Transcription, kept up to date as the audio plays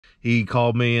he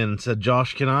called me and said,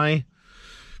 Josh, can I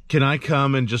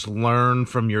come and just learn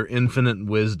from your infinite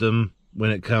wisdom when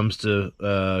it comes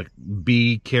to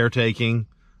bee caretaking?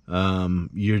 I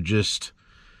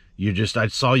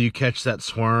saw you catch that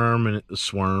swarm in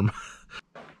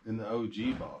the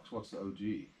OG box. What's the OG?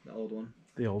 The old one.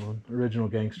 The old one. Original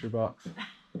gangster box.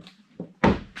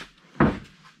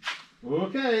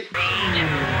 Okay.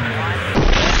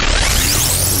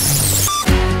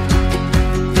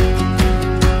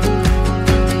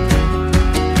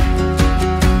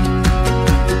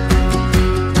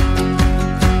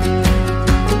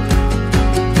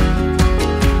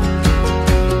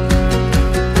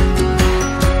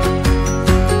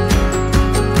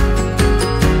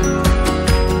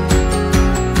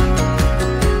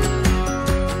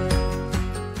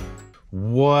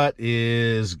 What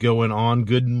is going on?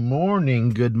 Good morning,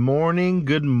 good morning,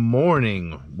 good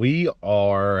morning. We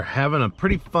are having a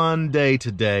pretty fun day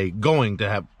today.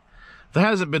 There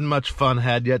hasn't been much fun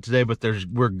had yet today, but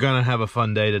we're gonna have a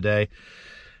fun day today.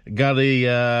 We're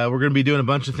gonna be doing a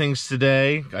bunch of things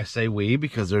today. I say we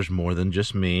because there's more than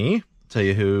just me. I'll tell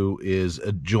you who is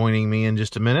joining me in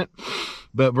just a minute.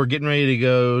 But we're getting ready to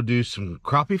go do some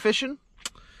crappie fishing,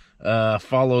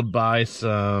 followed by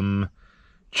some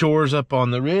chores up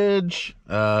on the ridge,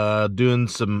 doing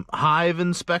some hive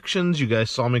inspections. You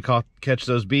guys saw me catch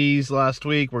those bees last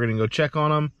week. We're gonna go check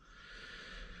on them.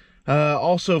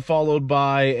 Also followed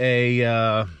by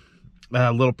a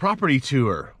little property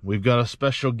tour. We've got a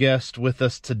special guest with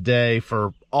us today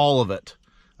for all of it.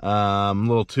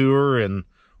 Little tour and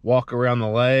walk around the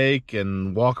lake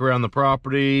and walk around the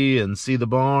property and see the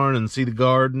barn and see the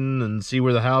garden and see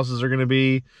where the houses are gonna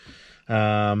be.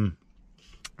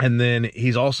 And then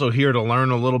he's also here to learn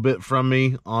a little bit from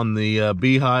me on the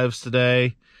beehives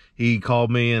today. He called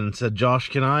me and said, Josh,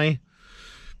 can I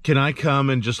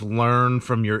come and just learn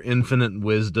from your infinite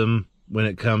wisdom when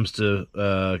it comes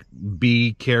to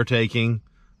bee caretaking?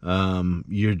 I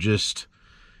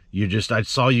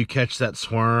saw you catch that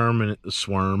swarm, and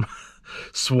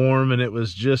it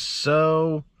was just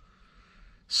so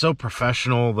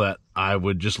professional that I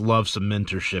would just love some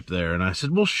mentorship there. And I said,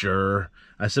 well, sure.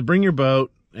 I said, bring your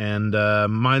boat. And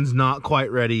mine's not quite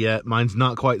ready yet. Mine's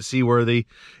not quite seaworthy.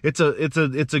 It's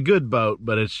a good boat,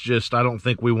 but it's just, I don't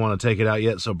think we want to take it out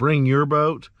yet. So bring your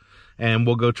boat and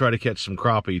we'll go try to catch some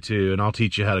crappie too. And I'll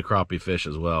teach you how to crappie fish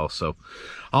as well. So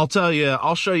I'll show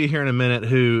you here in a minute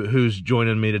who's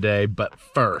joining me today. But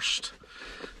first,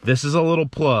 this is a little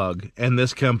plug, and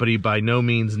this company by no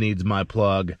means needs my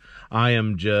plug. I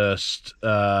am just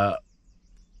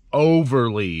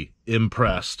overly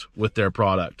impressed with their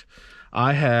product.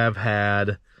 I have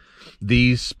had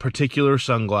these particular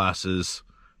sunglasses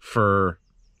for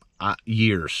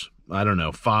years. I don't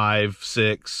know, 5,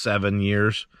 6, 7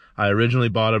 years. I originally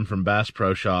bought them from Bass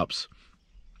Pro Shops.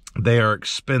 They are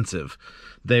expensive.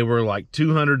 They were like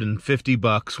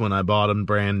 $250 when I bought them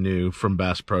brand new from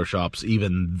Bass Pro Shops.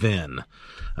 Even then,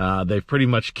 they've pretty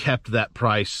much kept that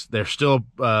price. They're still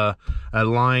a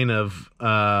line of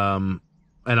and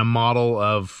a model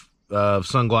of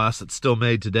sunglass that's still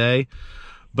made today,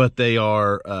 but they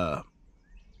are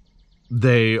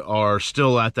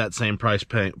still at that same price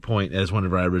point as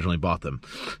whenever I originally bought them.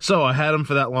 So I had them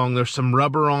for that long. There's some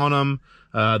rubber on them,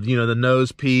 the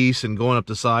nose piece and going up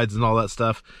the sides and all that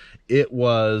stuff. It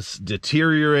was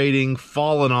deteriorating,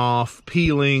 falling off,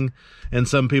 peeling, and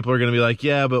some people are going to be like,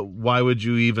 yeah, but why would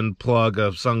you even plug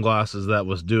sunglasses that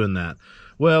was doing that?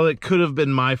 Well, it could have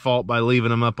been my fault by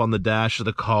leaving them up on the dash of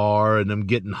the car and them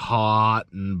getting hot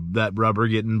and that rubber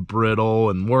getting brittle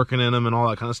and working in them and all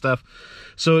that kind of stuff.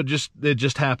 So it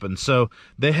just happened. So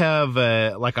they have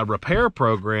like a repair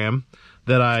program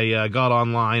that I got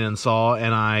online and saw,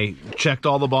 and I checked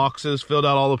all the boxes, filled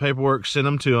out all the paperwork, sent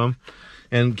them to them.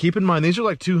 And keep in mind, these are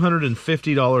like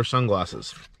 $250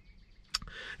 sunglasses.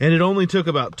 And it only took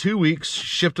about 2 weeks,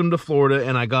 shipped them to Florida,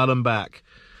 and I got them back.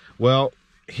 Well,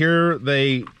 here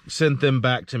they sent them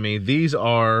back to me. These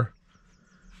are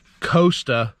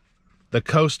Costa, the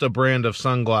Costa brand of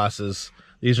sunglasses.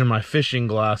 These are my fishing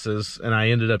glasses, and I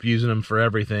ended up using them for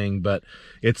everything, but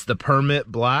it's the Permit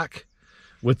Black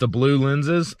with the blue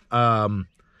lenses.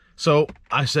 So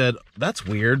I said, that's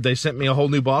weird. They sent me a whole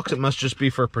new box. It must just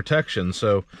be for protection.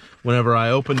 So whenever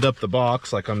I opened up the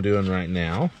box, like I'm doing right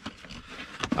now,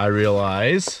 I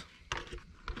realize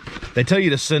they tell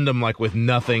you to send them like with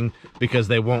nothing because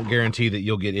they won't guarantee that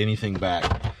you'll get anything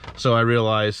back. So I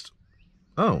realized,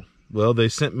 oh, well, they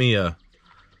sent me a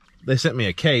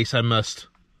case. They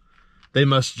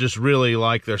must just really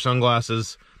like their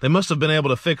sunglasses. They must have been able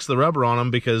to fix the rubber on them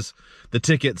because the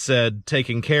ticket said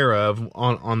taken care of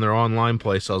on their online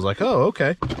place. So I was like, oh,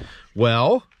 okay.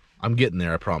 Well, I'm getting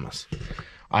there, I promise.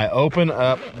 I open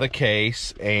up the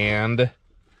case and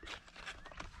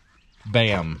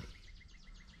bam.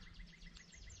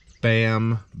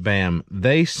 Bam, bam.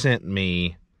 They sent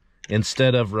me,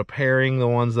 instead of repairing the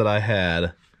ones that I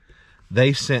had,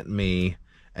 they sent me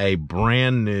a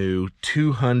brand new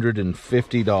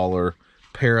 $250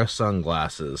 pair of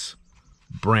sunglasses.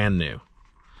 Brand new.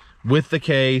 With the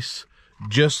case,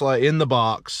 just like in the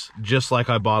box, just like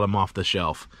I bought them off the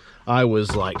shelf. I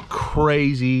was like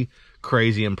crazy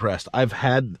impressed. I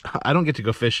don't get to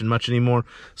go fishing much anymore,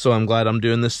 so I'm glad I'm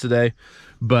doing this today.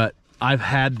 But I've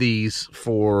had these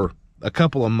for a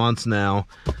couple of months now,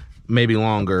 maybe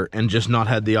longer, and just not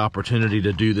had the opportunity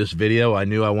to do this video. I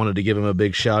knew I wanted to give them a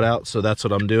big shout out, so that's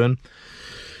what I'm doing.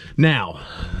 Now,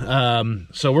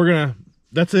 so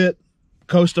that's it.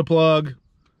 Costa plug.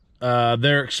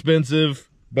 They're expensive,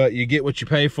 but you get what you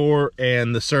pay for,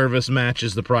 and the service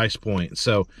matches the price point.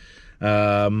 So,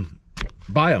 buy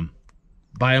them.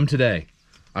 Buy them today.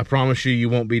 I promise you, you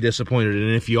won't be disappointed.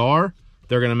 And if you are,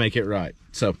 they're going to make it right.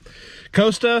 So,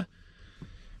 Costa,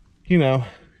 you know,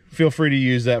 feel free to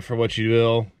use that for what you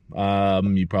will.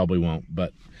 You probably won't,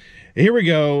 but here we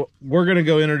go. We're going to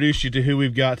go introduce you to who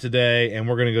we've got today, and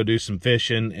we're going to go do some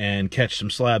fishing and catch some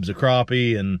slabs of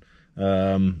crappie, and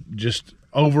just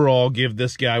overall give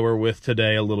this guy we're with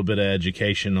today a little bit of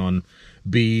education on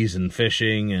bees and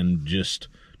fishing, and just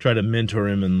try to mentor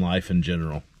him in life in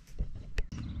general.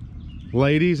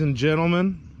 Ladies and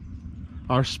gentlemen,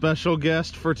 our special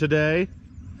guest for today.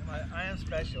 I am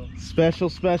special. Special.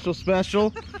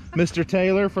 Mr.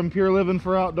 Taylor from Pure Living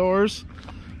for Outdoors.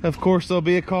 Of course, there'll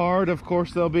be a card. Of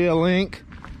course, there'll be a link.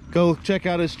 Go check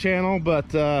out his channel,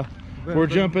 but we're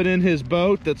jumping in his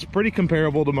boat that's pretty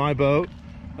comparable to my boat.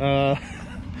 And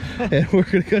we're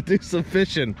gonna go do some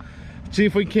fishing. See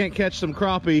if we can't catch some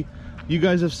crappie. You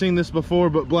guys have seen this before,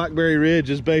 but Blackberry Ridge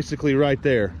is basically right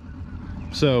there.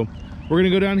 So we're gonna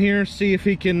go down here, see if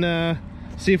he can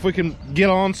see if we can get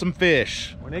on some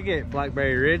fish. When they get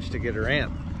Blackberry Ridge to get a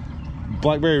ramp.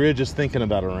 Blackberry Ridge is thinking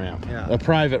about a ramp. Yeah. A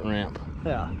private ramp.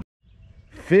 Yeah.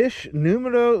 Fish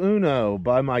numero uno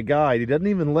by my guide. He doesn't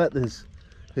even let his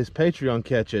Patreon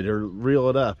catch it or reel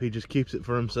it up. He just keeps it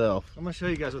for himself. I'm gonna show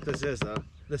you guys what this is though.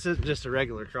 This isn't just a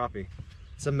regular crappie.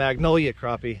 It's a magnolia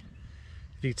crappie.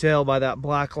 If you tell by that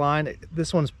black line,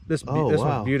 this one's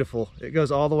beautiful. It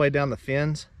goes all the way down the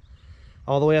fins,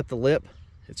 all the way up the lip.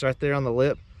 It's right there on the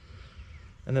lip.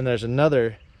 And then there's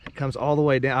another, it comes all the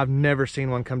way down. I've never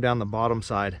seen one come down the bottom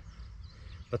side,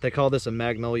 but they call this a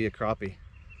magnolia crappie.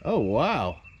 Oh,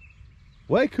 wow.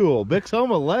 Way cool.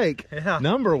 Bixhoma Lake, yeah.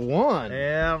 #1.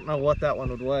 Yeah, I don't know what that one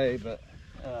would weigh, but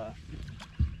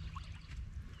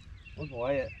we can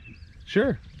weigh it.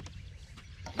 Sure.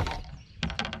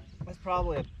 That's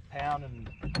probably a pound and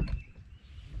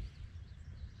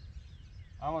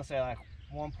I want to say like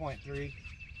 1.3.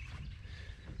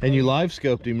 And you live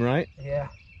scoped him, right? Yeah.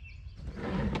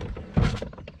 Let's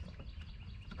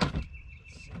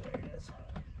see, there it is.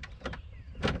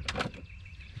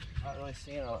 Not really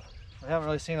seeing we haven't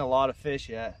really seen a lot of fish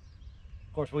yet.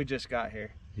 Of course, we just got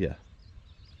here. Yeah.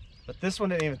 But this one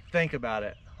didn't even think about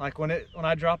it. Like when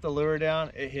I dropped the lure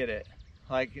down, it hit it.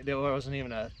 Like there wasn't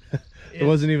even a. It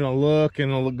wasn't even a look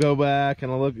and a go back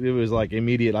and a look. It was like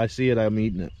immediate. I see it, I'm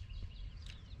eating it.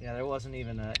 Yeah, there wasn't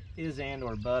even a is and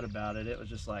or but about it. It was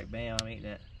just like, bam, I'm eating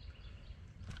it.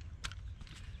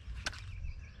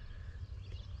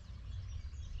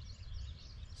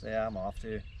 So yeah, I'm off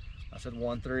too. I said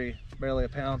 1.3, barely a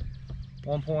pound.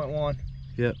 1.1.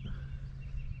 Yep.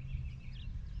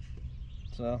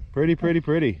 So pretty.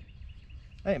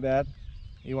 ain't bad.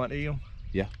 You want to eat them?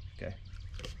 Yeah. Okay.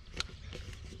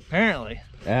 Apparently.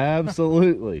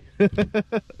 Absolutely.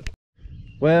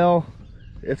 Well,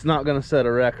 it's not gonna set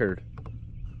a record,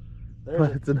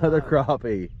 but it's another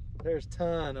crappie. There's a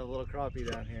ton of little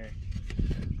crappie down here.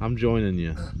 I'm joining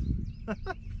you.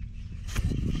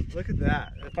 Look at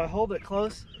that. If I hold it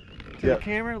close to the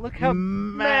camera, look how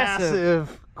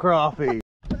massive crappie.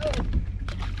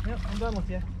 Yep, I'm done with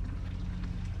you.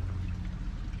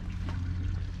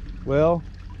 Well,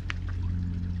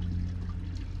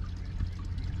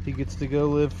 he gets to go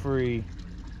live free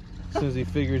as soon as he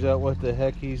figures out what the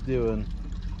heck he's doing.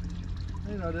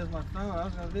 You know, there's my phone. I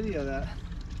was gonna video that.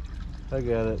 I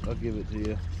got it. I'll give it to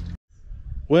you.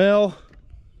 Well,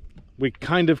 we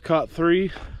kind of caught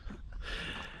 3.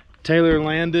 Taylor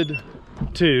landed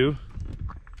 2.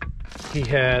 He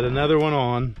had another one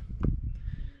on,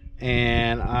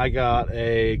 and I got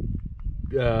a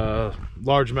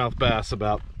largemouth bass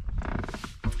about,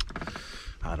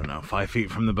 I don't know, 5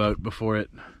 feet from the boat before it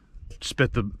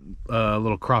spit the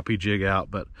little crappie jig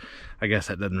out, but I guess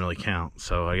that doesn't really count.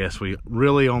 So I guess we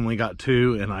really only got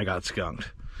 2 and I got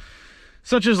skunked.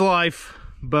 Such is life,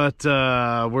 but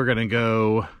we're gonna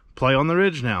go play on the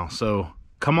ridge now. So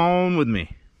come on with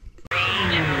me.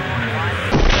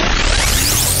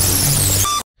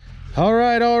 All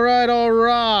right.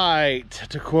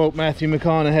 To quote Matthew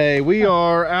McConaughey, we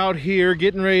are out here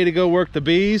getting ready to go work the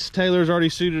bees. Taylor's already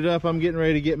suited up. I'm getting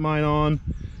ready to get mine on.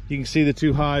 You can see the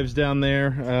 2 hives down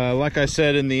there. Like I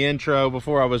said in the intro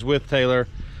before I was with Taylor,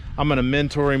 I'm gonna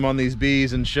mentor him on these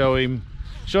bees and show him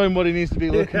what he needs to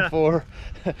be looking for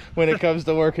when it comes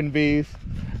to working bees.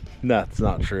 No, that's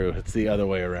not true. It's the other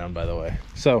way around, by the way.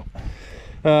 So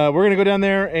we're gonna go down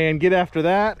there and get after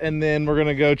that, and then we're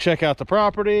gonna go check out the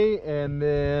property, and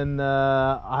then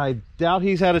I doubt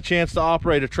he's had a chance to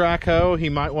operate a track hoe. He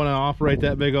might want to operate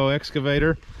that big old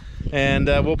excavator, and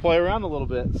we'll play around a little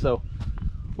bit. So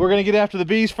we're gonna get after the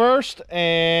bees first,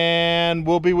 and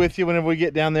we'll be with you whenever we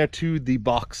get down there to the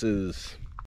boxes.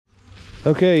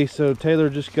 Okay, so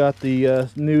Taylor just got the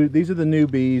these are the new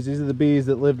bees. These are the bees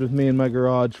that lived with me in my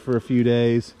garage for a few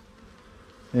days,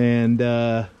 and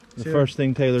the first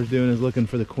thing Taylor's doing is looking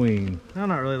for the queen. I'm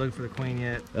not really looking for the queen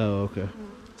yet. Oh, okay.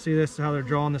 See this, how they're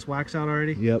drawing this wax out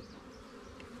already? Yep.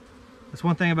 That's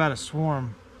one thing about a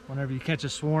swarm. Whenever you catch a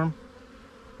swarm,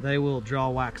 they will draw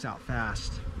wax out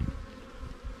fast.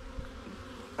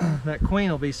 That queen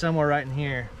will be somewhere right in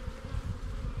here.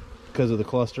 Because of the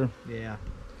cluster? Yeah.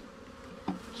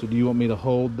 So do you want me to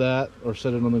hold that or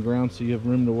set it on the ground so you have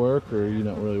room to work, or are you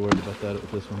not really worried about that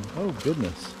with this one? Oh,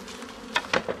 goodness.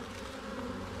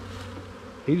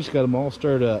 He just got them all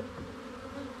stirred up.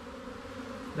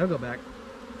 They'll go back.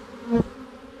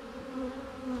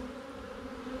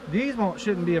 These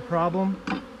shouldn't be a problem.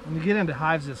 When you get into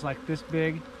hives that's like this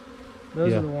big,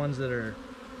 those are the ones that they're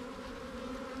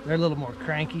a little more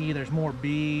cranky. There's more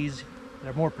bees.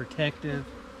 They're more protective.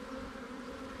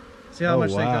 See how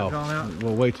much they got drawn out?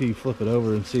 Well, wait till you flip it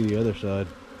over and see the other side.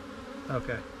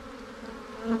 Okay.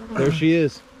 There she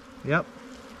is. Yep.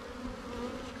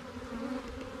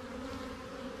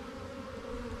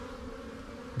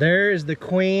 There is the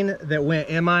queen that went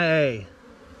MIA.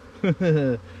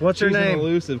 What's her name? She's an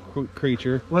elusive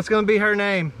creature. What's going to be her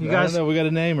name? You guys, I don't know. We got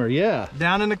to name her. Yeah.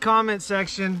 Down in the comment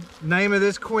section, name of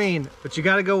this queen. But you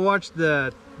got to go watch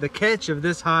the catch of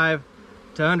this hive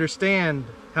to understand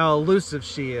how elusive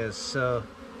she is. So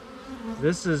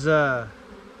this is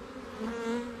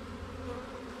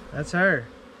that's her.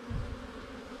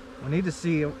 We need to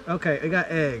see. Okay, it got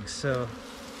eggs, so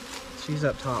she's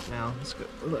up top now. Let's go.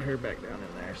 We'll let her back down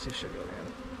in there. See if she'll go in.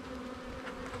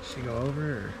 She go over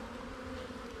or...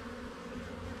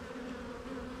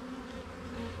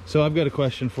 So I've got a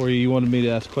question for you. You wanted me to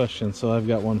ask questions, so I've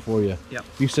got one for you. Yep.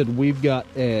 You said we've got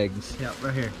eggs. Yep,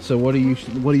 right here. So what are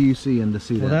you seeing to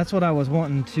see that? Well, that's what I was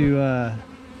wanting to.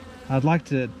 I'd like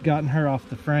to gotten her off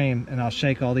the frame, and I'll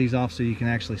shake all these off so you can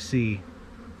actually see.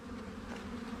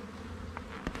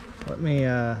 Let me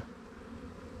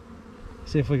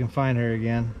see if we can find her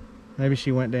again. Maybe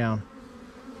she went down.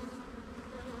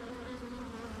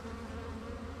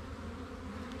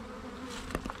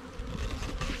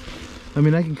 I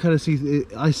mean, I can kind of see.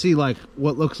 I see like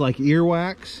what looks like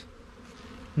earwax.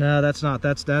 No, that's not.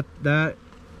 That's that the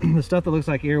stuff that looks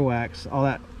like earwax. All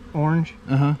that orange.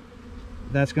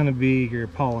 That's going to be your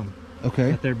pollen.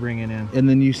 Okay. That they're bringing in. And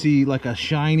then you see like a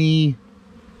shiny.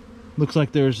 Looks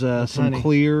like there's some honey.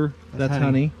 clear. That's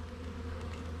honey.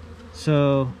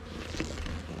 So,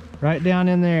 right down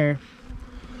in there.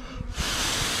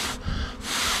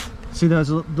 See those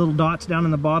little dots down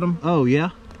in the bottom? Oh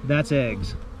yeah. That's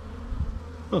eggs.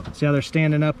 See how they're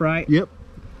standing upright? Yep.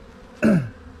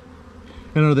 And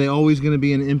are they always going to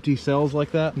be in empty cells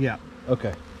like that? Yeah.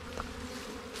 Okay.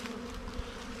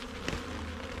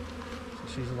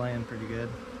 So she's laying pretty good.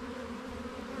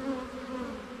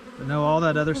 But no, all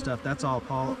that other stuff, that's all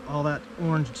pollen. All that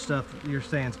orange stuff you're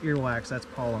saying is earwax, that's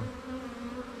pollen.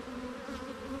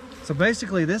 So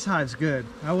basically this hive's good.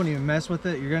 I wouldn't even mess with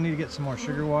it. You're going to need to get some more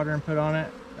sugar water and put on it.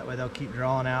 That way they'll keep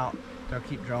drawing out. They'll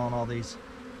keep drawing all these.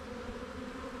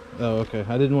 Oh, okay.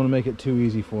 I didn't want to make it too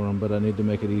easy for them, but I need to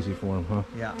make it easy for them, huh?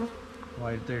 Yeah.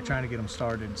 Well, they're trying to get them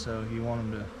started, so you want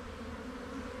them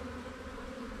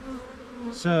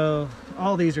to... So,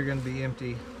 all these are going to be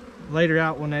empty. Later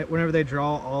out, whenever they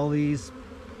draw all these,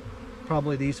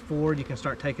 probably these 4, you can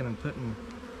start taking and putting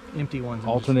empty ones.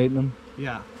 Alternating them?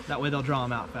 Yeah. That way they'll draw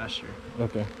them out faster.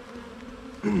 Okay.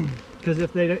 Because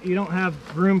if you don't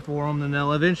have room for them, then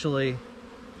they'll eventually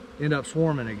end up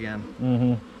swarming again.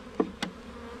 Mm-hmm.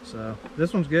 So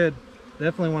this one's good.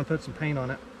 Definitely want to put some paint on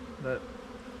it, but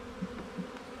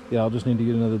Yeah, I'll just need to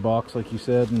get another box like you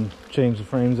said and change the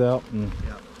frames out and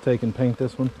take and paint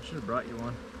this one. I should have brought you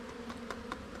one.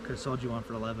 Could have sold you one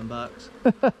for 11 bucks.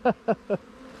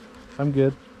 I'm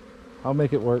good. I'll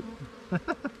make it work.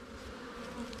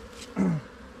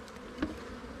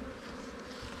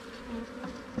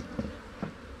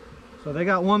 So they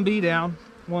got one bee down,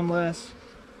 one less.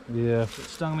 Yeah. It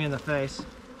stung me in the face.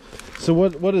 So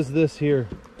what is this here,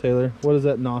 Taylor? What is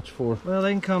that notch for? Well,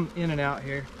 they can come in and out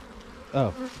here.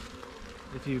 Oh.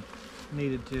 If you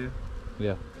needed to.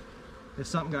 Yeah. If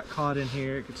something got caught in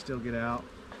here, it could still get out.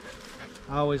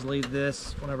 I always leave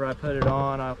this whenever I put it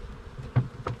on.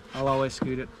 I'll always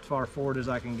scoot it as far forward as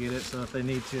I can get it, so if they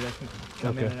need to, they can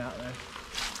come in and out there.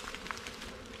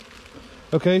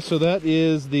 Okay, so that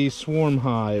is the swarm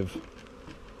hive.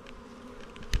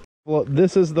 Well,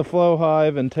 this is the flow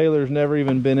hive, and Taylor's never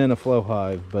even been in a flow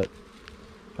hive, but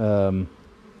I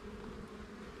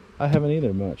haven't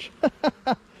either much.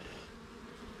 I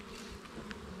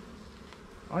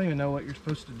don't even know what you're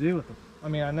supposed to do with them. I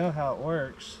mean, I know how it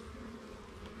works.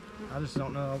 I just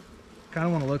don't know. Kind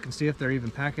of want to look and see if they're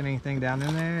even packing anything down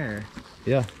in there. Or...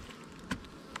 Yeah.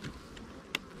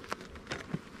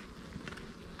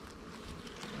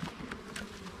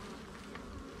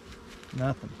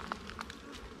 Nothing.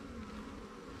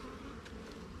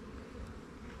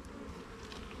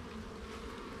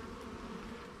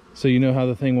 So you know how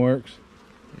the thing works?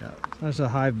 Yeah. There's a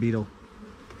hive beetle.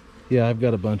 Yeah, I've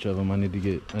got a bunch of them. I need to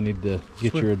get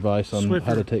your advice on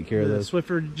how to take care of those. The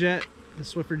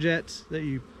Swiffer jets that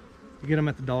you get them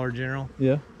at the Dollar General.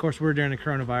 Yeah. Of course, we're during the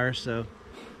coronavirus, so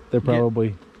they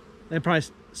probably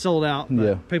sold out. But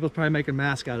yeah. People's probably making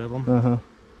masks out of them.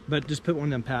 But just put one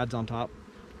of them pads on top.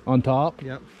 On top?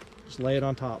 Yep. Just lay it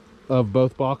on top. Of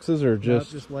both boxes, or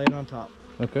just? No, just lay it on top.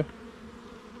 Okay.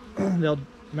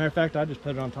 Matter of fact, I just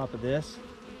put it on top of this.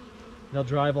 They'll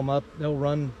drive them up. They'll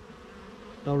run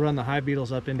the hive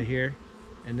beetles up into here,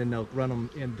 and then they'll run them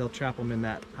in. They'll trap them in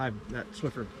that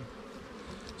Swiffer.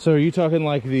 So are you talking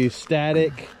like the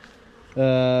static,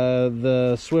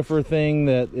 the Swiffer thing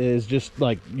that is just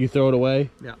like you throw it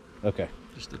away? Yeah. Okay.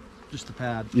 Just the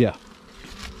pad. Yeah.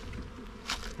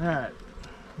 All right.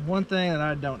 One thing that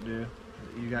I don't do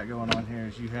that you got going on here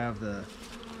is you have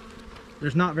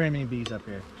there's not very many bees up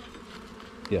here.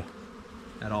 Yeah.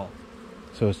 At all.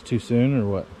 So it's too soon or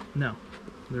what? No.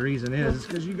 The reason is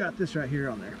because you got this right here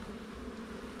on there.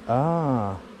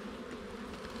 Ah.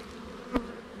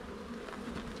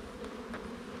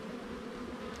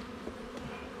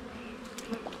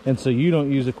 And so you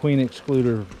don't use a queen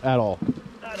excluder at all?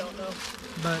 I don't know.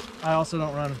 But I also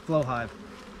don't run flow hive.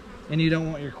 And you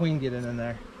don't want your queen getting in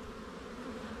there.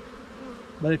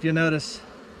 But if you notice,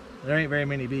 there ain't very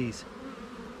many bees.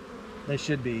 They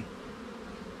should be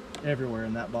everywhere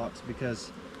in that box,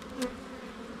 because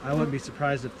I wouldn't be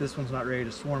surprised if this one's not ready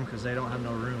to swarm because they don't have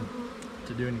no room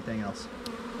to do anything else.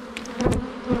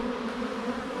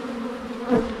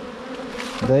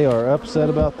 They are upset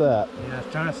about that. Yeah,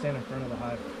 trying to stand in front of the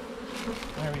hive.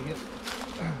 There we go.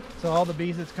 So all the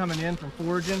bees that's coming in from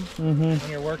foraging, when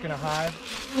you're working a hive,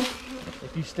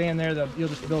 if you stand there, you'll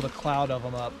just build a cloud of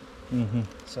them up.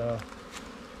 So,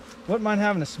 wouldn't mind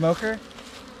having a smoker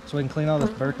so we can clean all this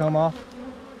burr comb off,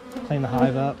 clean the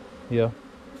hive up. Yeah.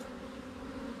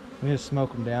 We just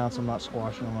smoke them down so I'm not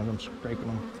squashing them as I'm scraping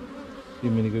them.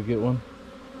 You mean to go get one?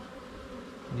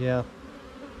 Yeah.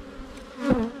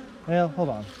 Well, hold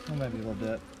on. Well, maybe a little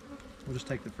bit. We'll just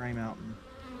take the frame out.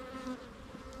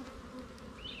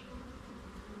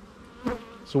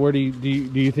 So where do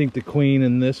you think the queen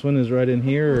in this one is right in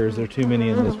here, or is there too many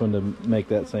in this one to make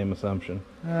that same assumption?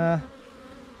 I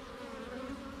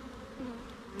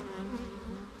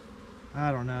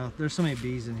don't know. There's so many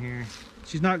bees in here.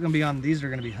 She's not going to be on. These are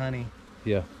going to be honey.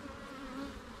 Yeah.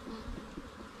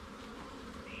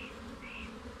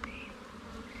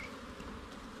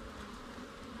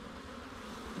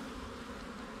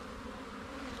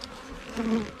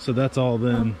 So that's all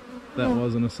then. That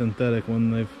wasn't a synthetic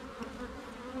one. This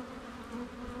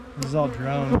is all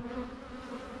drone.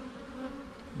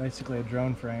 Basically a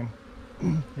drone frame.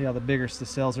 Yeah, the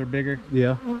cells are bigger.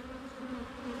 Yeah.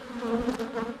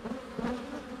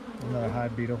 Another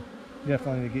hive beetle. You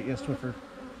definitely need to get you a Swiffer.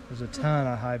 There's a ton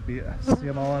of hive beetles. See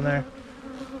them all in there?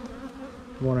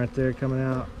 One right there coming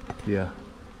out. Yeah.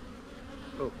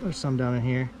 Oh, there's some down in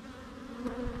here.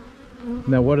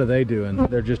 Now what are they doing?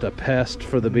 They're just a pest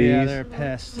for the bees? Yeah, they're a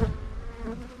pest.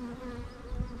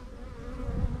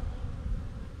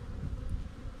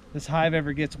 This hive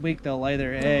ever gets weak, they'll lay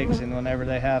their eggs, and whenever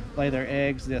they lay their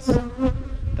eggs,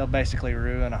 they'll basically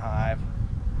ruin a hive.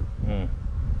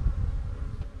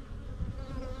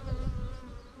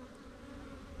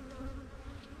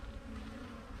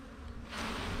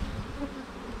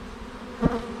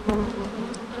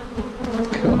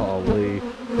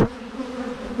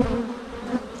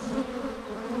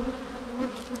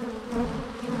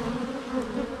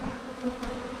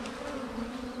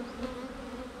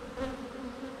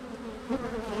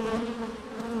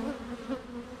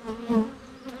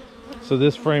 So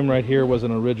this frame right here was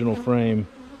an original frame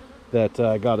that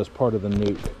I got as part of the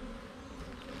nuke.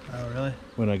 Oh, really?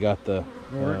 When I got the...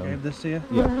 Rourke gave this to you?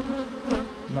 Yeah.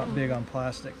 I'm not big on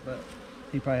plastic, but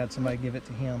he probably had somebody give it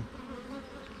to him.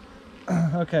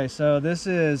 Okay, so this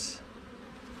is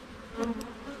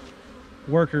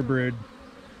worker brood.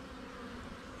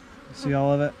 See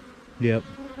all of it? Yep.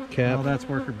 Cap. Oh, that's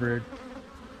worker brood.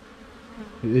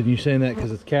 Are you saying that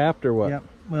because it's capped or what? Yep.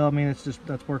 Well, I mean, it's just,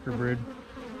 that's worker brood.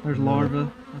 There's larvae,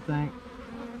 I think.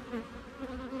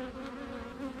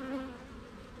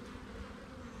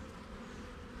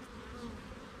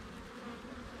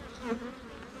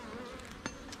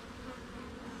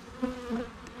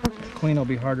 Queen will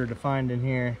be harder to find in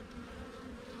here.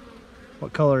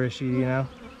 What color is she, do you know?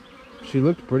 She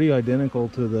looked pretty identical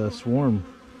to the swarm.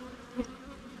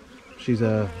 She's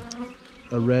a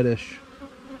reddish.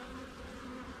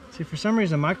 See, for some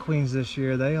reason my queens this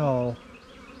year, they all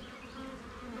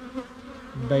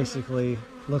basically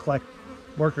look like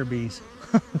worker bees.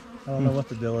 I don't know what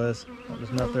the deal is. I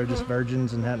don't know if they're just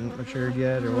virgins and hadn't matured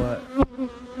yet or what.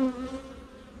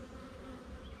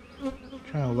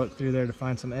 Trying to look through there to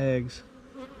find some eggs.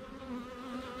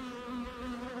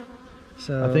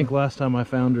 So I think last time I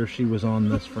found her, she was on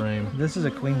this frame. This is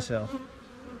a queen cell.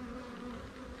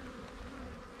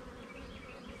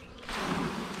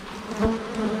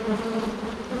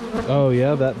 Oh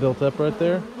yeah, that built up right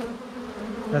there?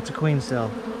 That's a queen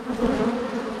cell.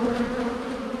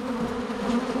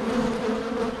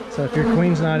 So if your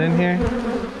queen's not in here,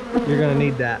 you're gonna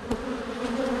need that.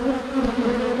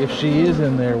 If she is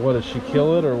in there, what, does she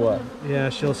kill it or what? Yeah,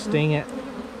 she'll sting it.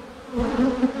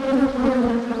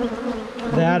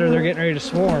 That or they're getting ready to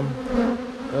swarm.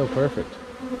 Oh, perfect.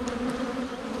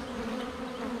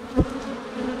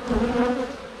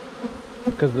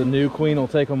 Because the new queen will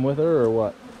take them with her or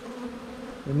what?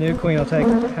 The new queen will take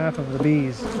half of the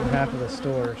bees and half of the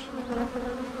stores.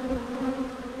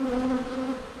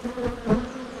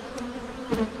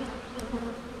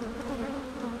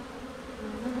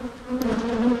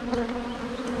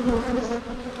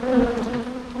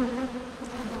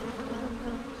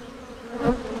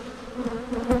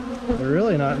 They're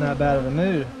really not in that bad of a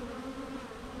mood.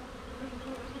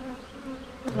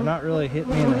 They're not really hitting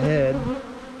me in the head.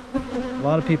 A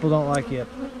lot of people don't like it.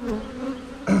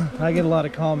 I get a lot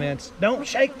of comments, don't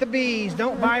shake the bees,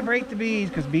 don't vibrate the bees,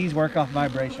 because bees work off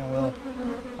vibration. Well,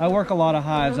 I work a lot of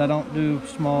hives. I don't do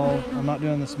small, I'm not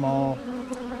doing the small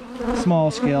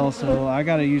scale, so I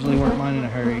gotta usually work mine in a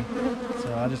hurry.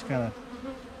 So I just kind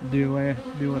of do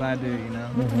what I do, you know.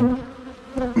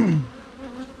 Mm-hmm.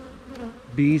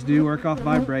 Bees do work off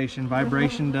vibration.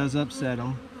 Vibration does upset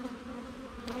them.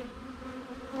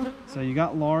 So you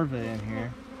got larvae in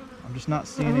here. I'm just not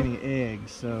seeing any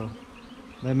eggs, so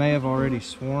they may have already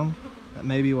swarmed. That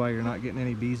may be why you're not getting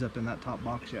any bees up in that top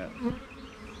box yet.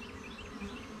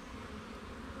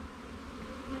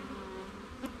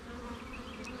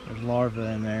 There's larvae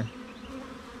in there.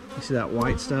 You see that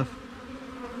white stuff?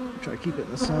 Try to keep it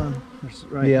in the sun. There's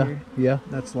right here. Yeah.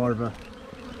 That's larvae.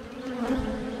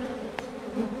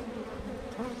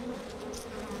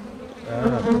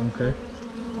 Okay.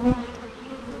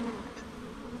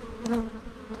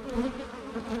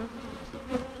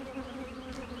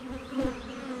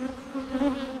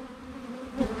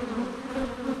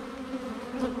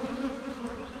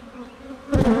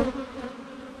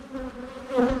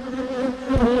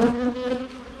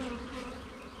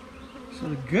 So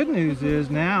the good news is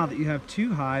now that you have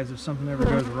 2 hives, if something ever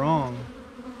goes wrong,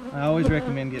 I always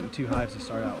recommend getting 2 hives to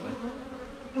start out with.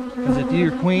 Because if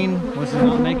your queen was to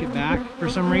not make it back for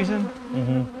some reason,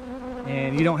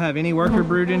 and you don't have any worker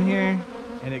brood in here,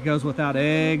 and it goes without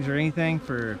eggs or anything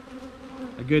for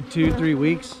a good 2-3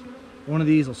 weeks, one of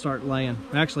these will start laying.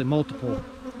 Actually, multiple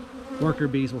worker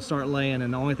bees will start laying,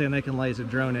 and the only thing they can lay is a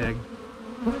drone egg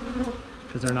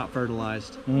because they're not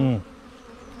fertilized.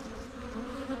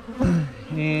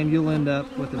 And you'll end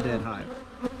up with a dead hive.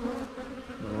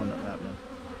 That'll end up happening.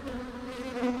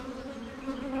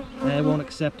 They won't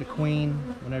accept a queen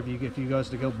whenever if you goes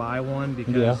to go buy one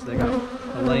because they got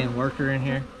a laying worker in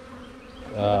here.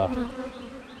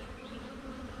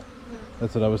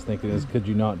 That's what I was thinking, is could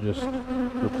you not just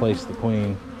replace the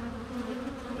queen?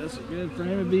 That's a good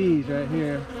frame of bees right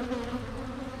here.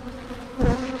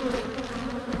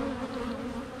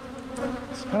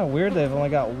 It's kind of weird they've only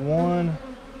got 1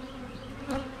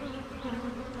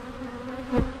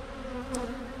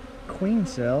 queen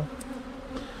cell.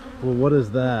 Well, what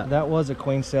is that? That was a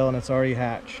queen cell and it's already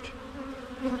hatched.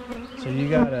 So you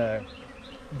got a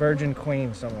virgin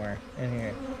queen somewhere in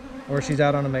here. Or she's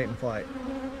out on a mating flight.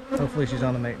 Hopefully she's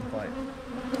on a mating flight.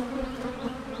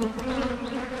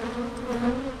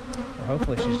 Or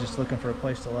hopefully she's just looking for a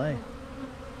place to lay.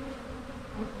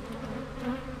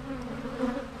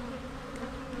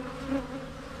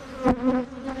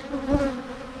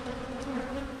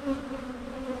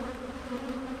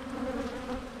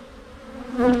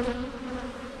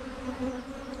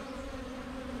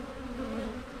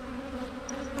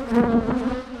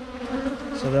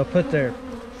 So they'll put their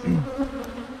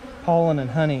pollen and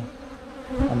honey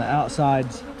on the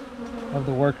outsides of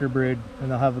the worker brood, and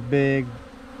they'll have a big,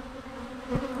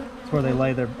 it's where they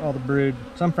lay all the brood.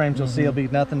 Some frames you'll see will be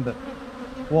nothing but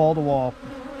wall to wall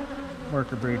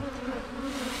worker brood.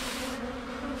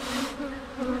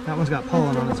 That one's got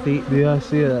pollen on its feet. Yeah, I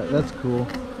see that. That's cool.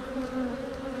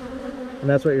 And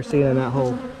that's what you're seeing in that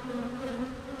hole.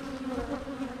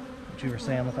 What you were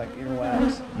saying looked like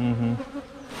earwax.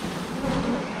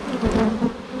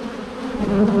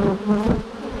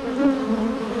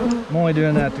 I'm only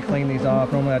doing that to clean these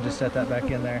off. Normally I just set that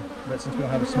back in there, but since we don't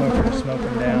have a smoker to smoke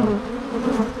them down.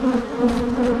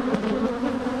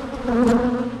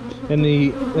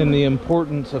 And the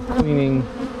importance of cleaning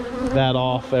that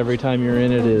off every time you're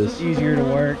in it is it's easier to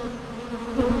work.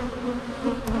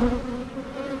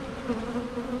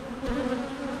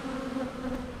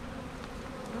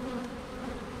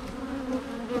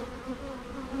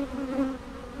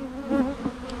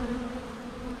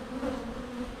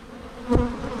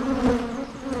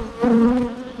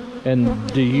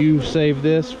 And do you save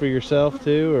this for yourself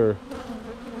too, or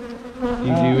do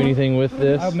you do anything with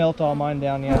this? I melt all mine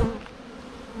down, yeah.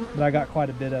 But I got quite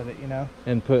a bit of it, you know.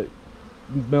 And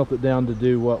melt it down to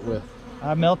do what with?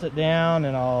 I melt it down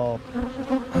and I'll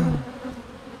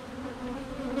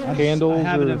candles. I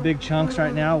have it in big chunks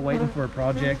right now, waiting for a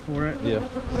project for it. Yeah.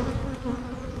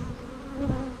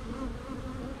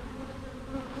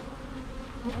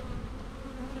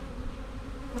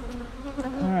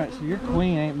 Alright, so your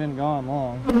queen ain't been gone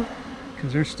long,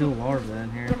 because there's still larvae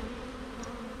in here.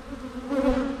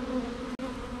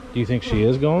 Do you think she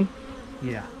is gone?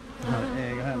 Yeah. Not an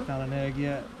egg. I haven't found an egg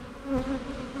yet.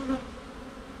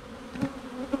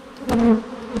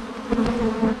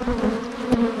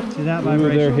 See that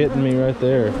vibration? Ooh, they're hitting me right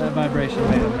there. That vibration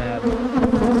made them mad.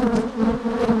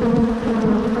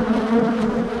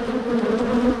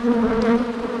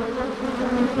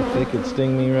 If they could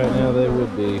sting me right now, they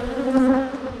would be.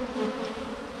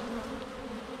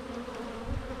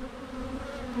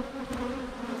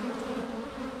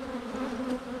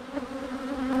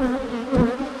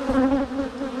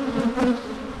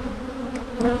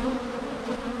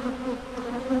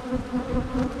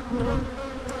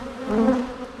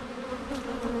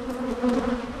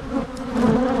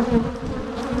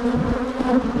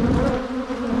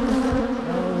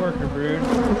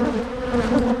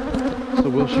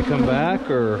 Will she come back,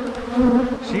 or?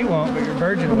 She won't, but your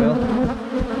virgin will.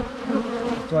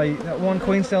 That's why that one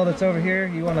queen cell that's over here,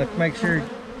 you want to make sure.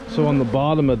 So on the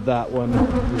bottom of that one,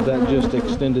 is that just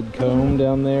extended comb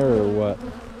down there, or what?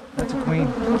 That's a queen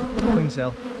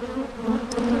cell.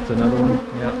 It's another one?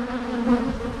 Yep.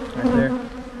 Right there.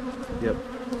 Yep.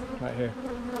 Right here.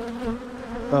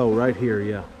 Oh, right here,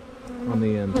 yeah. On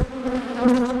the end.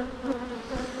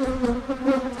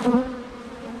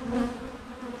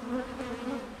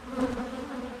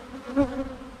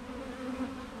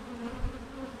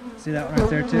 See that one right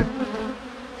there too?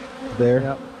 There?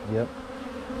 Yep. Yep.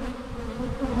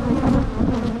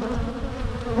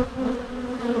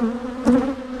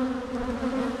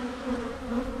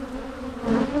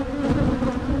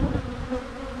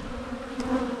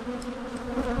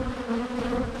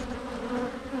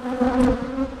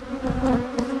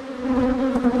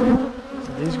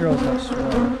 So these girls have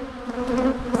swarm.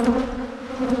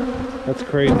 That's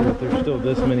crazy that there's still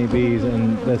this many bees,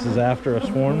 and this is after a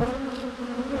swarm?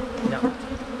 No.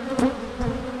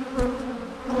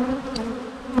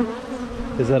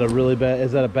 Is that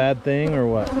a bad thing, or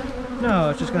what? No,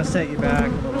 it's just gonna set you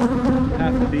back.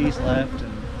 Half the bees left,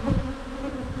 and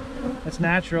it's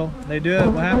natural. They do it.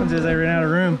 What happens is they run out of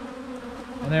room,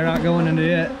 and they're not going into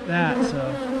that.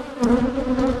 So.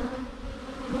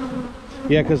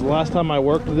 Yeah, because last time I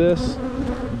worked this,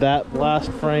 that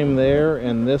last frame there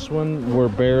and this one were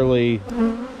barely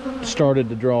started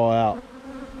to draw out,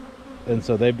 and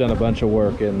so they've done a bunch of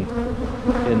work in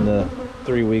the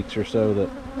 3 weeks or so that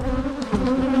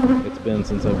it's been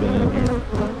since I've been in here.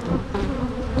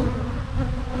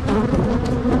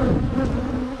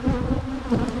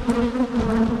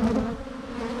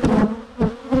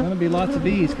 There's gonna be lots of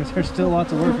bees because there's still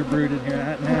lots of worker brood in here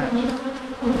that hadn't hatched.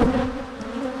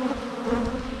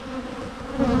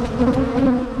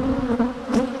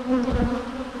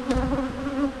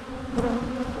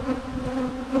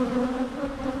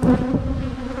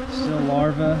 Still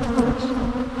larvae.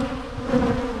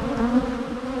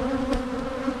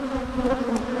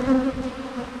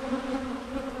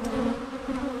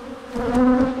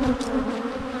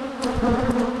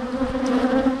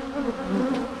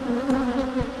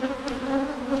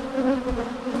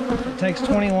 It takes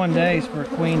 21 days for a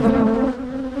queen to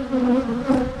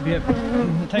be.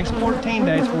 It takes 14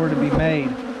 days for her to be made,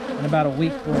 and about a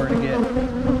week for her to get.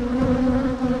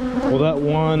 Well,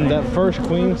 that first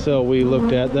queen cell we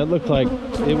looked at, that looked like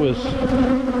it was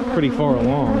pretty far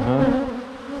along, huh?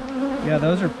 Yeah,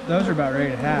 those are about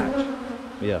ready to hatch.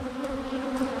 Yeah.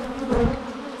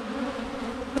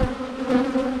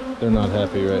 They're not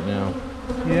happy right now.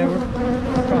 Yeah,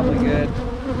 we're probably good.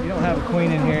 You don't have a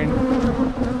queen in here.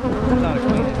 There's not a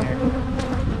queen in here.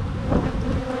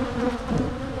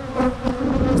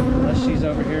 Unless she's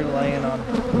over here laying on.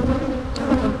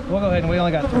 We'll go ahead and we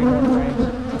only got 3 more frames.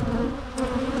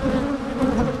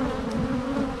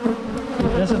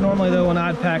 This is normally though when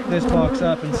I'd pack this box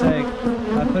up and say,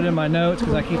 I put in my notes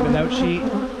because I keep a note sheet.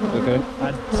 Okay.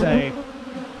 I'd say,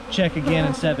 check again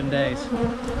in 7 days.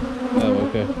 Oh,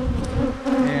 okay.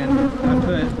 And I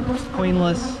put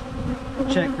queenless,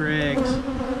 check for eggs.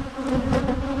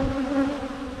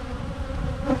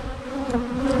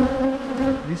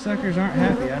 These suckers aren't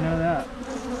happy, I know that.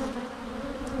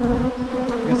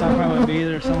 I guess I probably wouldn't be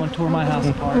either if someone tore my house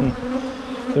apart.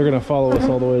 They're gonna follow us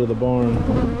all the way to the barn.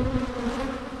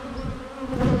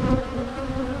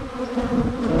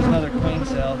 There's another queen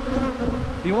cell.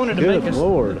 If you wanted to Good make a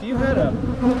Lord. if you had a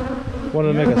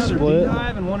Wanted to make a split?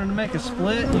 beehive and wanted to make a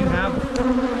split, you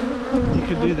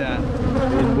could do that.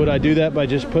 Would I do that by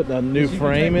just putting a new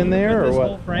frame in there, or what?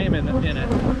 Whole frame in it, in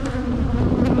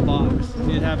the box.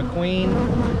 You'd have a queen.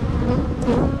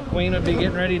 The queen would be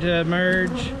getting ready to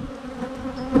emerge.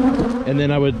 And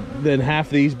then half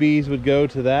these bees would go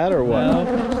to that, or what?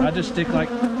 No, I just stick like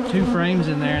 2 frames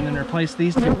in there and then replace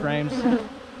these 2 frames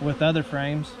with other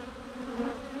frames.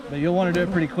 But you'll want to do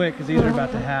it pretty quick because these are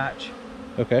about to hatch.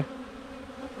 Okay.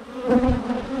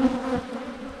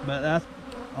 But that's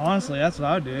honestly, that's what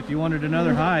I would do. If you wanted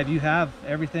another hive, you have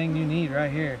everything you need right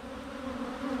here.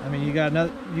 I mean, you got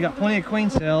plenty of queen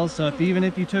cells, so even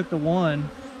if you took the one,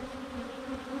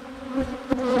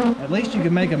 at least you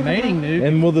could make a mating nuke.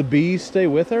 And will the bees stay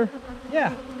with her?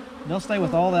 Yeah, they'll stay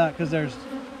with all that because there's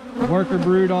worker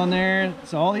brood on there.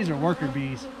 So all these are worker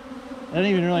bees. They don't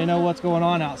even really know what's going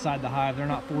on outside the hive. They're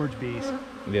not forage bees.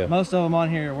 Yeah. Most of them on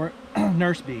here are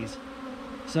nurse bees.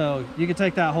 So you could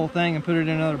take that whole thing and put it in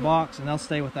another box and they'll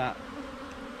stay with that.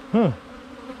 Huh.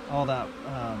 All that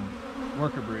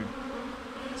worker brood.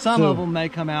 Some of them may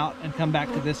come out and come back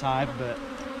to this hive, but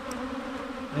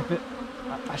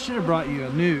I should have brought you a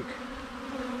nuke.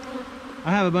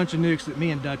 I have a bunch of nukes that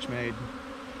me and Dutch made.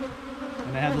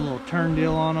 And they have the little turn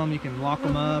deal on them. You can lock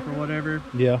them up or whatever.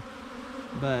 Yeah.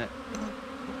 But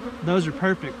those are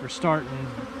perfect for starting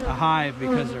a hive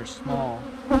because they're small.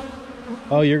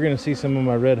 Oh, you're gonna see some of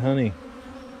my red honey.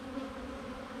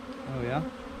 Oh yeah?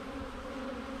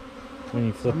 When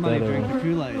you flip Somebody that drink over. the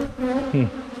Kool-Aid.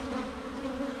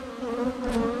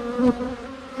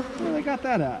 Where they got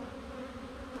that at?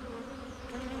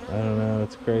 I don't know,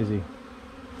 it's crazy.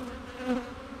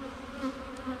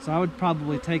 So I would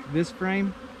probably take this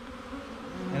frame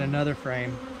and another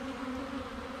frame.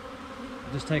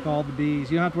 Just take all the bees.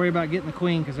 You don't have to worry about getting the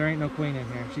queen because there ain't no queen in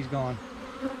here. She's gone.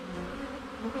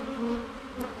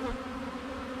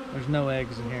 There's no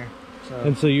eggs in here.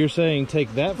 And so you're saying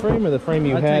take that frame or the frame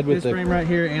you had with the... I'd take this frame right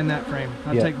here and that frame.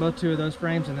 I'd take both 2 of those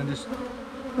frames and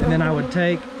then I would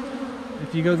take,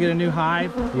 if you go get a new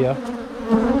hive, Yeah.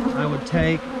 I would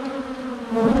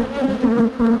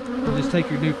just take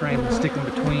your new frame and stick them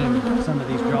between some of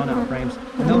these drawn out frames.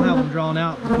 And they'll have them drawn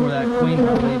out before that queen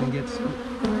probably even gets,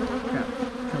 crap,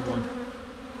 killed one.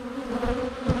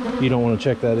 You don't want to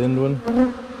check that end one?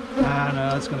 I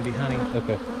know, it's going to be honey.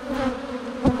 Okay.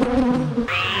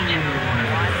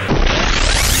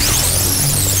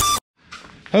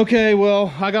 Okay,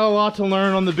 well, I got a lot to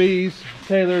learn on the bees.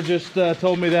 Taylor just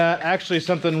told me that. Actually,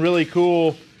 something really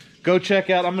cool. Go check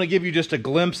out, I'm going to give you just a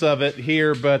glimpse of it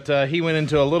here, but he went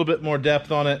into a little bit more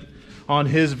depth on it on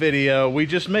his video. We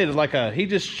just made it like he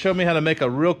just showed me how to make a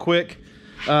real quick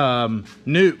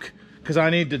nuke, because I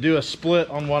need to do a split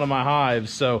on one of my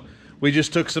hives. So we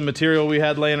just took some material we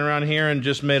had laying around here and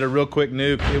just made a real quick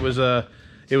nuke.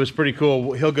 It was pretty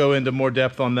cool. He'll go into more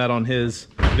depth on that on his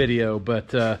video,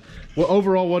 but well,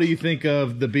 overall, what do you think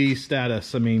of the bee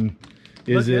status? I mean,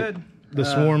 is it good? The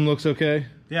swarm looks okay?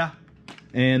 Yeah.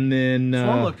 And then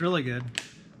swarm looked really good.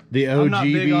 The OG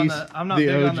bees. I'm not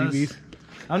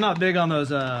big on those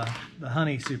the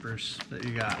honey supers that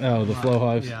you got. Oh, the flow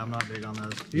hives. Yeah, I'm not big on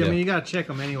those. Yeah. I mean, you gotta check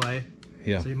them anyway.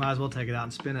 Yeah. So you might as well take it out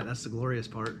and spin it. That's the glorious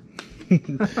part.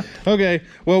 Okay.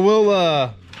 Well,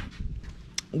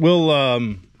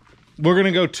 we're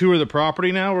gonna go tour the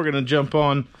property now. We're gonna jump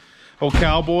on old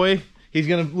Cowboy. He's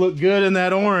gonna look good in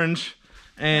that orange,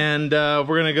 and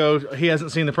we're gonna go. He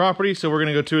hasn't seen the property, so we're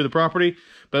gonna go tour the property.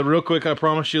 But real quick, I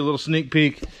promise you a little sneak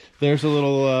peek. There's a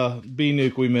little bee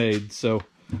nuke we made. So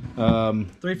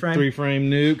three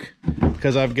frame nuke,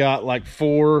 because I've got like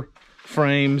 4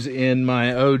 frames in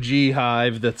my OG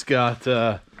hive that's got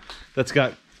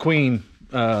queen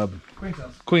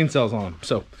cells on them.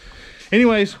 So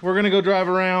anyways, we're gonna go drive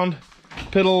around,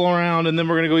 piddle around, and then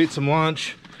we're gonna go eat some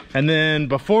lunch. And then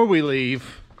before we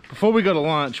go to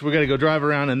lunch, we gotta go drive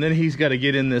around, and then he's got to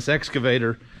get in this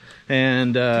excavator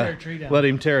and let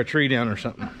him tear a tree down or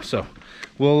something. So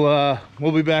we'll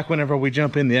be back whenever we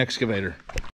jump in the excavator.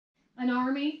 An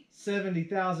army?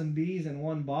 70,000 bees in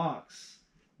one box.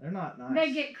 They're not nice.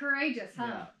 They get courageous,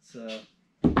 huh?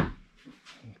 Yeah,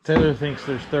 Taylor thinks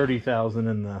there's 30,000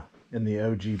 in the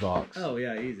OG box. oh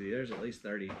yeah, easy. There's at least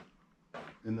 30.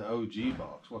 In the OG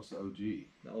box. What's the OG?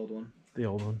 The old one. The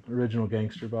old one, original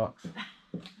gangster box.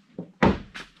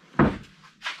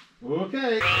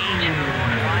 Okay.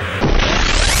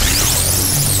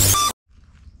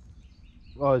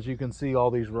 Well, as you can see, all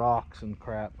these rocks and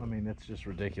crap. I mean, it's just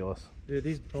ridiculous. Dude,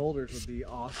 these boulders would be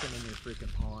awesome in your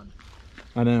freaking pond.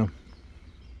 I know.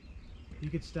 You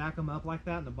could stack them up like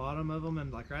that in the bottom of them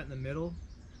and like right in the middle.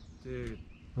 Dude.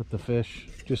 Let the fish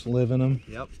just live in them.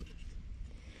 Yep.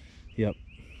 Yep.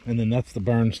 And then that's the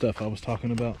burn stuff I was talking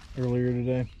about earlier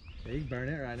today. Yeah, you can burn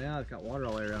it right now. It's got water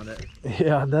all the way around it.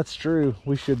 Yeah, that's true.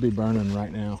 We should be burning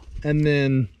right now. And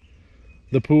then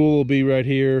the pool will be right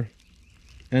here,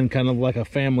 and kind of like a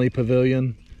family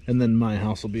pavilion. And then my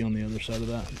house will be on the other side of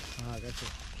that. Ah, gotcha.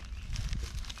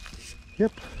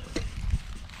 Yep.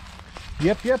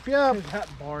 Yep, yep, yep. Dude, that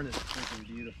barn is freaking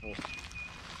beautiful.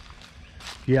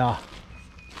 Yeah.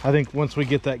 I think once we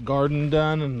get that garden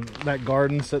done, and that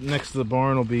garden sitting next to the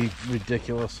barn will be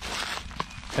ridiculous.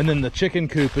 And then the chicken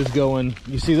coop is going,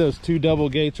 you see those 2 double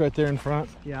gates right there in front?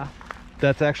 Yeah.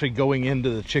 That's actually going into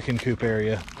the chicken coop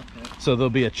area. Okay. So there'll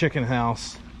be a chicken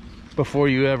house before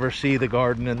you ever see the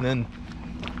garden. And then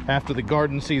after the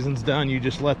garden season's done, you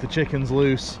just let the chickens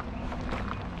loose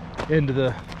into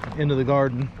the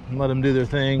garden and let them do their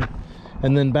thing.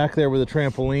 And then back there where the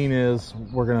trampoline is,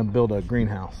 we're gonna build a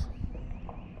greenhouse.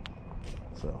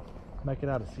 So Make it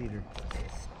out of cedar.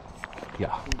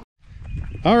 yeah.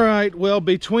 All right, well,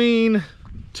 between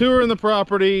touring the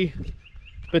property,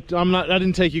 but I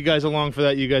didn't take you guys along for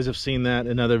that. You guys have seen that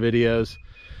in other videos.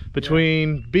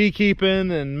 Between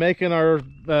beekeeping and making our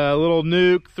little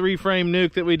nuke, 3-frame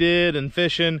nuke that we did, and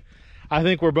fishing, I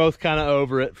think we're both kind of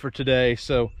over it for today.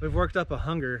 So we've worked up a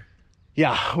hunger.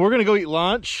 Yeah, we're gonna go eat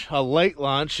lunch, a late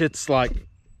lunch. It's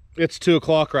 2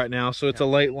 o'clock right now, so it's a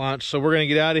late lunch. So we're gonna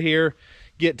get out of here,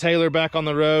 get Taylor back on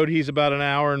the road. He's about an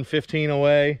hour and 15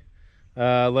 away.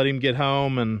 Let him get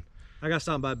home, and I got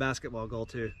something by a basketball goal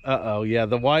too. Yeah,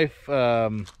 the wife.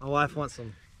 My wife wants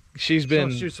some. She's She wants been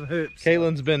to shoot some hoops.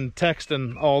 Caitlin's been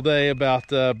texting all day about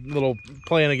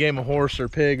playing a game of horse or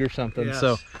pig or something. Yes.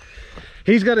 So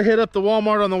he's got to hit up the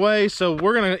Walmart on the way. So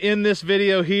we're gonna end this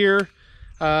video here.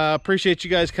 Appreciate you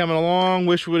guys coming along.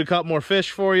 Wish we would have caught more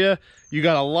fish for you. You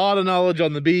got a lot of knowledge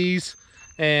on the bees,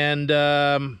 and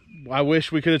I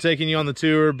wish we could have taken you on the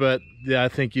tour, but yeah, I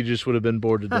think you just would have been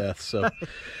bored to death. So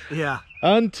yeah.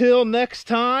 Until next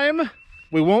time,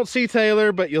 we won't see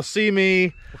Taylor, but you'll see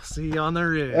me. We'll see you on the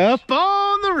ridge. Up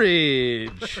on the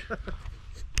ridge.